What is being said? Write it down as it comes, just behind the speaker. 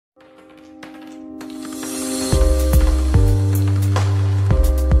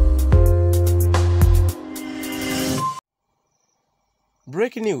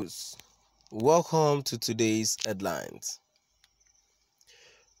Breaking news. Welcome to today's headlines.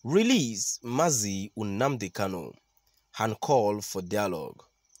 Release Mazi Nnamdi Kanu and call for dialogue.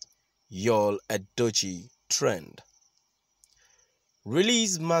 Yul Edochie trend.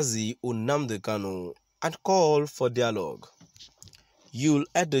 Release Mazi Nnamdi Kanu and call for dialogue. Yul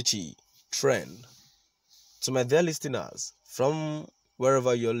Edochie trend. To my dear listeners, from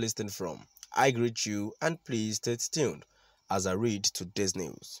wherever you're listening from, I greet you and please stay tuned as I read today's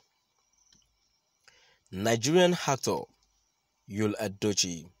news. Nigerian actor Yul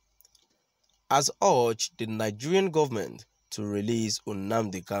Edochie has urged the Nigerian government to release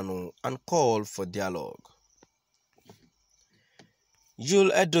Nnamdi Kanu and call for dialogue. Yul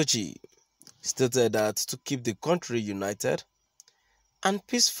Edochie stated that to keep the country united and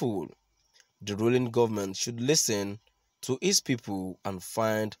peaceful, the ruling government should listen to its people and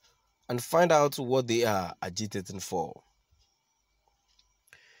find out what they are agitating for.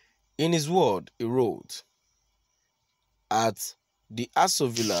 In his word, he wrote, "At the Aso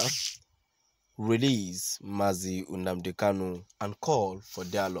Villa, release Mazi Nnamdi Kanu and call for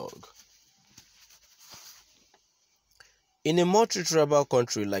dialogue." In a multi-tribal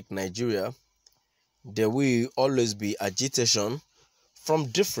country like Nigeria, there will always be agitation from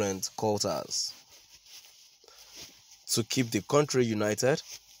different quarters. To keep the country united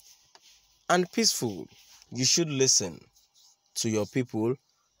and peaceful, you should listen to your people,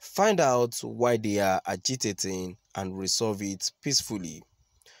 find out why they are agitating and resolve it peacefully,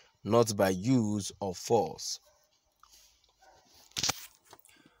 not by use of force.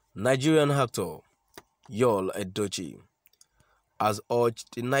 Nigerian actor Yul Edochie has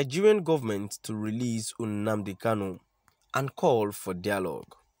urged the Nigerian government to release Nnamdi Kanu and call for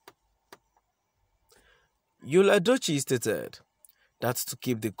dialogue. Yul Edochie stated that to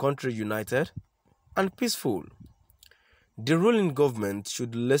keep the country united and peaceful, the ruling government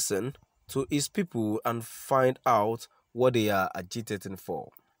should listen to its people and find out what they are agitating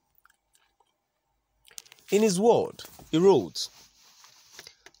for. In his word, he wrote,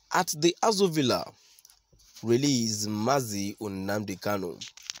 "At the Aso Villa, release Mazi Nnamdi Kanu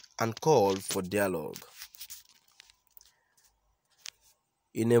and call for dialogue."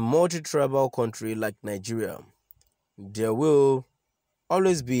 In a multi-tribal country like Nigeria, there will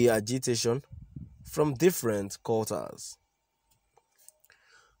always be agitation from different quarters.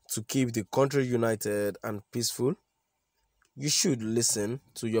 To keep the country united and peaceful, you should listen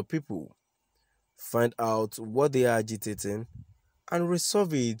to your people, find out what they are agitating, and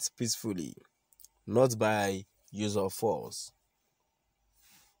resolve it peacefully, not by use of force.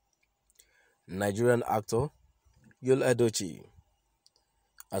 Nigerian actor Yul Edochie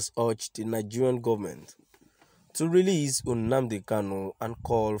has urged the Nigerian government to release Nnamdi Kanu and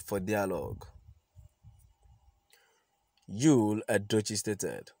call for dialogue. Yul Edochie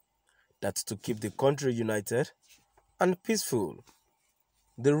stated that to keep the country united and peaceful,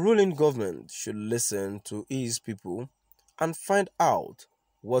 the ruling government should listen to its people and find out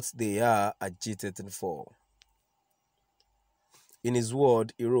what they are agitating for. In his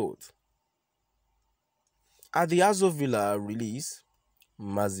word, he wrote, "At the Aso Villa, release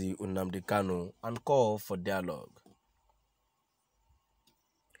Mazi Nnamdi Kanu and call for dialogue."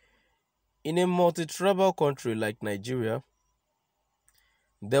 In a multi-tribal country like Nigeria,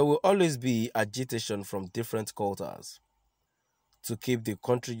 there will always be agitation from different quarters. To keep the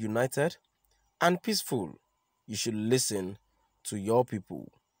country united and peaceful, you should listen to your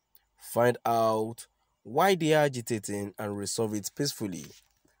people, find out why they are agitating and resolve it peacefully,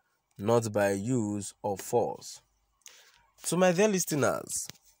 not by use of force. To my dear listeners,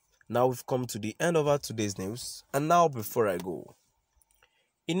 now we've come to the end of our today's news, and now before I go,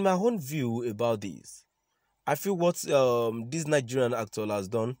 in my own view about this, I feel what this Nigerian actor has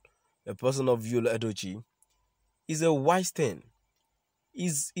done, a person of Yul Edochie, is a wise thing.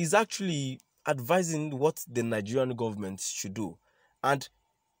 Is actually advising what the Nigerian government should do, and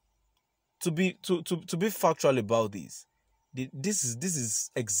to be factual about this, this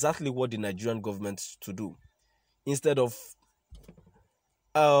is exactly what the Nigerian government should do. Instead of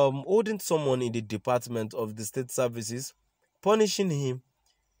holding someone in the Department of the State Services, punishing him,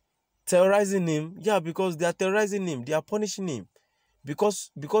 terrorizing him, because they are terrorizing him, they are punishing him,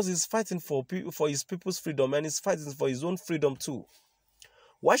 because he's fighting for his people's freedom, and he's fighting for his own freedom too.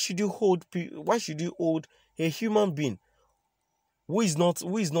 Why should you hold a human being who is not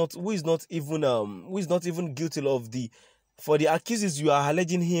even guilty of the accusations you are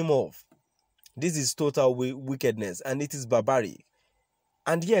alleging him of? This is total wickedness, and it is barbaric.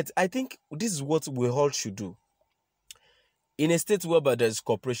 And yet, I think this is what we all should do. In a state whereby there is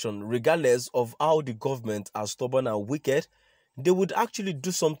cooperation, regardless of how the government are stubborn and wicked, they would actually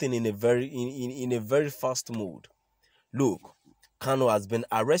do something in a very fast mode. Look, Kanu has been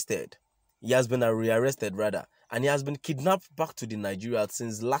arrested. He has been rearrested rather, and he has been kidnapped back to the Nigeria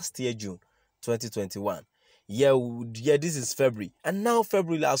since last year June 2021. Yeah, this is February, and now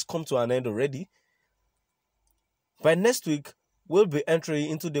February has come to an end already. By next week, we'll be entering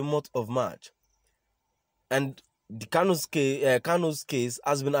into the month of March, and the Kanu's case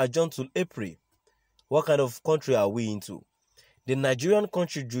has been adjourned to April. What kind of country are we into? The Nigerian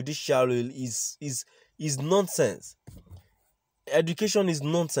country judiciary is nonsense. Education is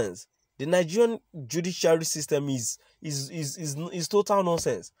nonsense. The Nigerian judiciary system is total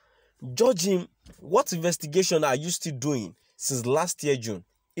nonsense. Judge him. What investigation are you still doing since last year June?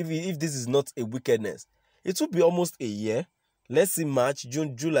 If this is not a wickedness, it will be almost a year. Let's see, March,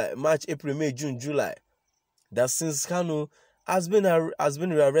 June, July, March, April, May, June, July. That since Kanu has been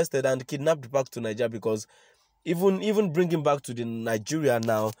rearrested and kidnapped back to Nigeria, because even bringing back to the Nigeria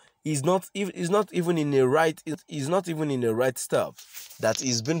now is not even in a right step that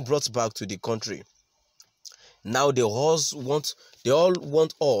he's been brought back to the country. Now they all want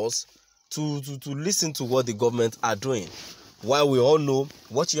us to listen to what the government are doing, while we all know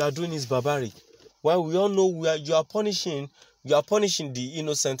what you are doing is barbaric. While we all know you are punishing the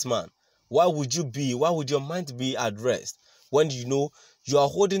innocent man. Why would your mind be at rest when you know you are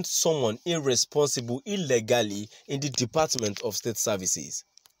holding someone irresponsible illegally in the Department of State Services?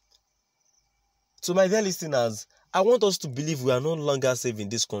 To my dear listeners, I want us to believe we are no longer safe in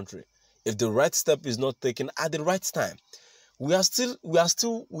this country if the right step is not taken at the right time. We are still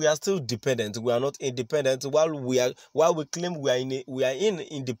dependent. We are not independent. While we claim we are in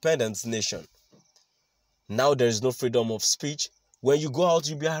independent nation. Now there is no freedom of speech. When you go out,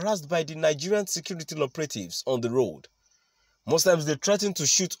 you'll be harassed by the Nigerian security operatives on the road. Most times they threaten to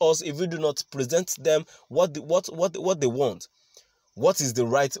shoot us if we do not present them what they want. What is the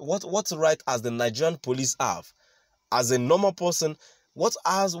right? What right as the Nigerian police have? As a normal person, what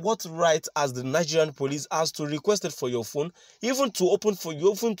right as the Nigerian police has to request it for your phone, even to open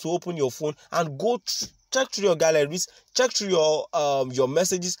your phone and go check through your galleries, check through your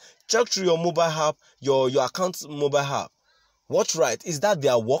messages, check through your mobile app, your account mobile app. What right? Is that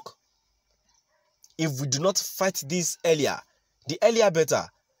their work? If we do not fight this earlier, the earlier better,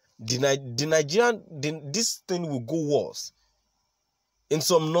 this thing will go worse. In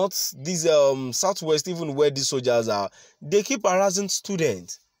some north, this southwest, even where these soldiers are, they keep harassing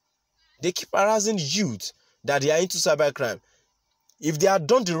students. They keep harassing youth that they are into cybercrime. If they had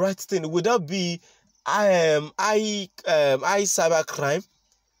done the right thing, would that be cybercrime?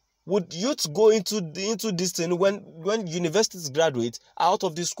 Would youth go into this thing when universities graduate out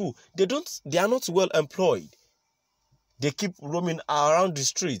of the school? They are not well employed. They keep roaming around the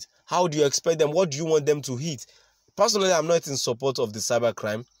street. How do you expect them? What do you want them to eat? Personally, I'm not in support of the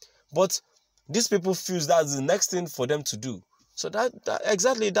cybercrime, but these people feel that's the next thing for them to do. So that's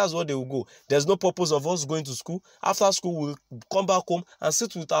what they will go. There's no purpose of us going to school. After school, we'll come back home and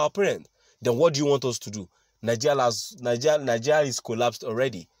sit with our parents. Then what do you want us to do? Nigeria is collapsed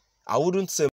already. I wouldn't say